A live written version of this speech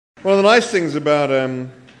One of the nice things about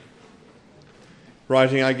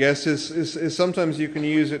writing, I guess, is sometimes you can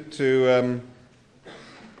use it to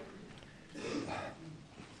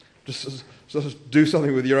just sort of do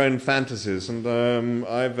something with your own fantasies. And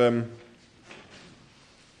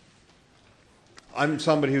I'm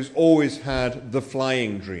somebody who's always had the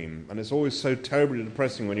flying dream, and it's always so terribly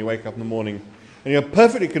depressing when you wake up in the morning and you're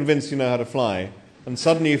perfectly convinced you know how to fly, and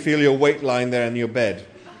suddenly you feel your weight lying there in your bed,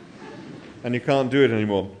 and you can't do it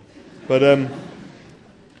anymore. But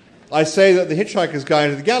I say that the Hitchhiker's Guide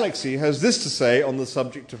to the Galaxy has this to say on the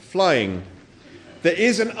subject of flying. There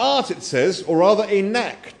is an art, it says, or rather a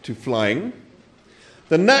knack to flying.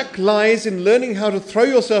 The knack lies in learning how to throw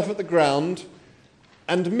yourself at the ground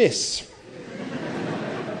and miss.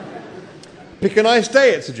 Pick a nice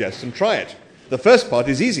day, it suggests, and try it. The first part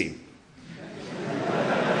is easy.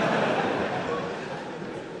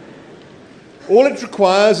 All it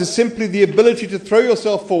requires is simply the ability to throw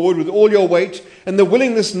yourself forward with all your weight and the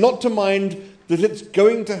willingness not to mind that it's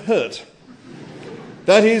going to hurt.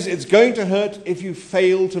 That is, it's going to hurt if you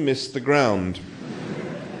fail to miss the ground.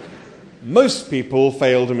 Most people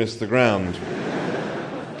fail to miss the ground.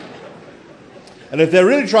 And if they're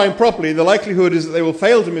really trying properly, the likelihood is that they will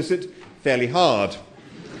fail to miss it fairly hard.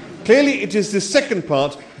 Clearly, it is the second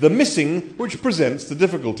part, the missing, which presents the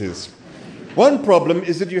difficulties. One problem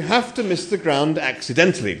is that you have to miss the ground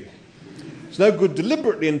accidentally. It's no good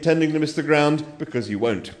deliberately intending to miss the ground, because you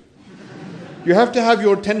won't. You have to have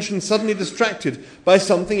your attention suddenly distracted by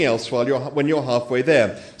something else when you're halfway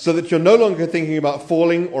there, so that you're no longer thinking about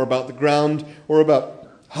falling or about the ground or about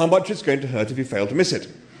how much it's going to hurt if you fail to miss it.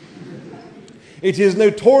 It is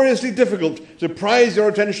notoriously difficult to prise your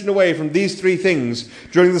attention away from these three things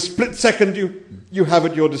during the split second you have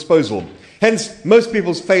at your disposal. Hence, most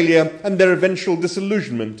people's failure and their eventual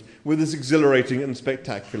disillusionment with this exhilarating and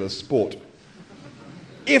spectacular sport.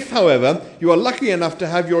 If, however, you are lucky enough to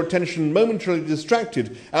have your attention momentarily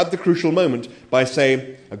distracted at the crucial moment by,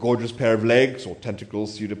 say, a gorgeous pair of legs or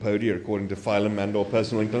tentacles, pseudopodia, according to phylum and or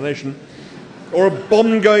personal inclination, or a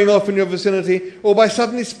bomb going off in your vicinity, or by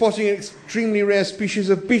suddenly spotting an extremely rare species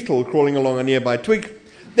of beetle crawling along a nearby twig,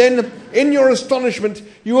 then, in your astonishment,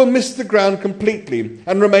 you will miss the ground completely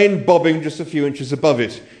and remain bobbing just a few inches above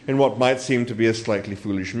it in what might seem to be a slightly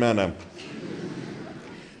foolish manner.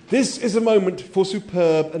 This is a moment for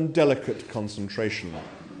superb and delicate concentration.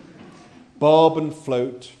 Bob and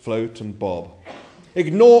float, float and bob.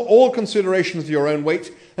 Ignore all considerations of your own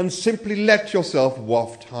weight and simply let yourself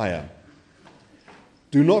waft higher.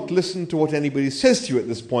 Do not listen to what anybody says to you at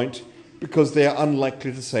this point, because they are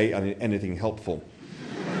unlikely to say anything helpful.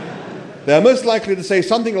 They are most likely to say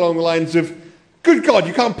something along the lines of, "Good God,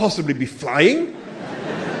 you can't possibly be flying."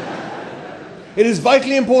 It is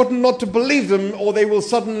vitally important not to believe them, or they will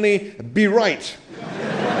suddenly be right.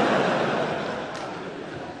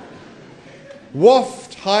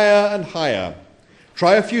 Waft higher and higher.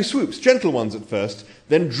 Try a few swoops, gentle ones at first,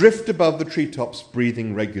 then drift above the treetops,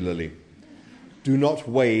 breathing regularly. Do not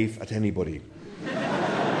wave at anybody.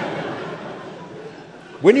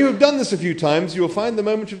 When you have done this a few times, you will find the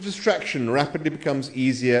moment of distraction rapidly becomes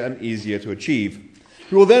easier and easier to achieve.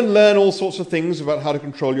 You will then learn all sorts of things about how to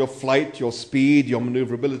control your flight, your speed, your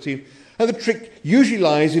maneuverability, and the trick usually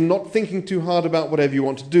lies in not thinking too hard about whatever you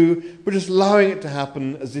want to do, but just allowing it to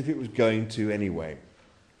happen as if it was going to anyway.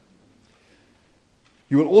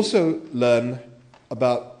 You will also learn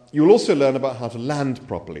about how to land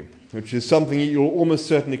properly, which is something you'll almost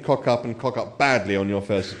certainly cock up badly on your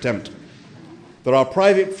first attempt. There are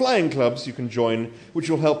private flying clubs you can join which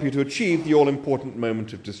will help you to achieve the all-important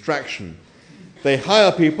moment of distraction. They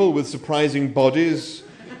hire people with surprising bodies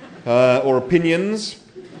or opinions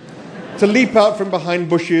to leap out from behind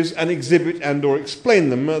bushes and exhibit and or explain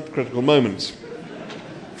them at critical moments.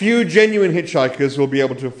 Few genuine hitchhikers will be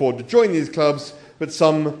able to afford to join these clubs, but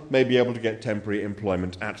some may be able to get temporary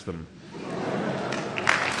employment at them.